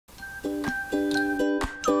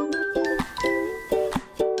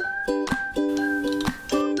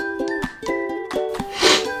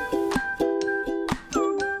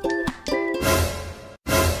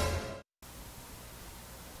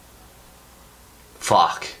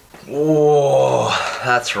Fuck. Oh,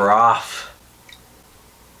 that's rough.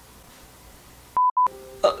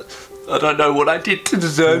 I don't know what I did to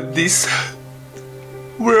deserve this.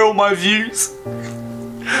 Where are all my views?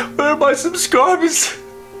 Where are my subscribers?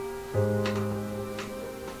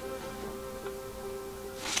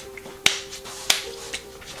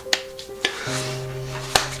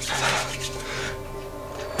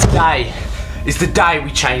 Today is the day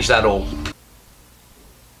we change that all.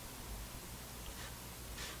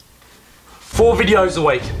 4 videos a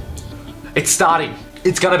week. It's starting.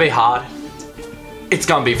 It's gonna be hard. It's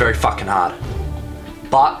gonna be very fucking hard.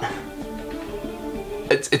 But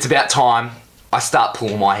it's about time I start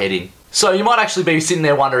pulling my head in. So you might actually be sitting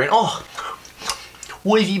there wondering, oh,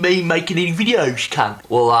 what have you been making any videos, cunt?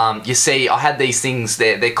 Well, you see, I had these things,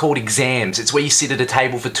 they're called exams. It's where you sit at a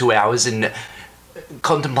table for 2 hours and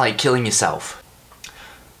contemplate killing yourself.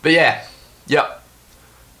 But yeah, yep.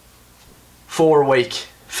 4 a week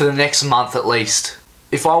for the next month at least.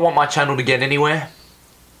 If I want my channel to get anywhere,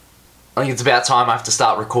 I think it's about time I have to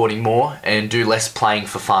start recording more and do less playing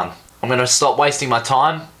for fun. I'm going to stop wasting my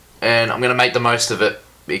time and I'm going to make the most of it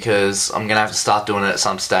because I'm going to have to start doing it at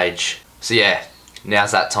some stage. So yeah,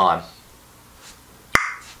 now's that time.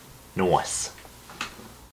 Nice.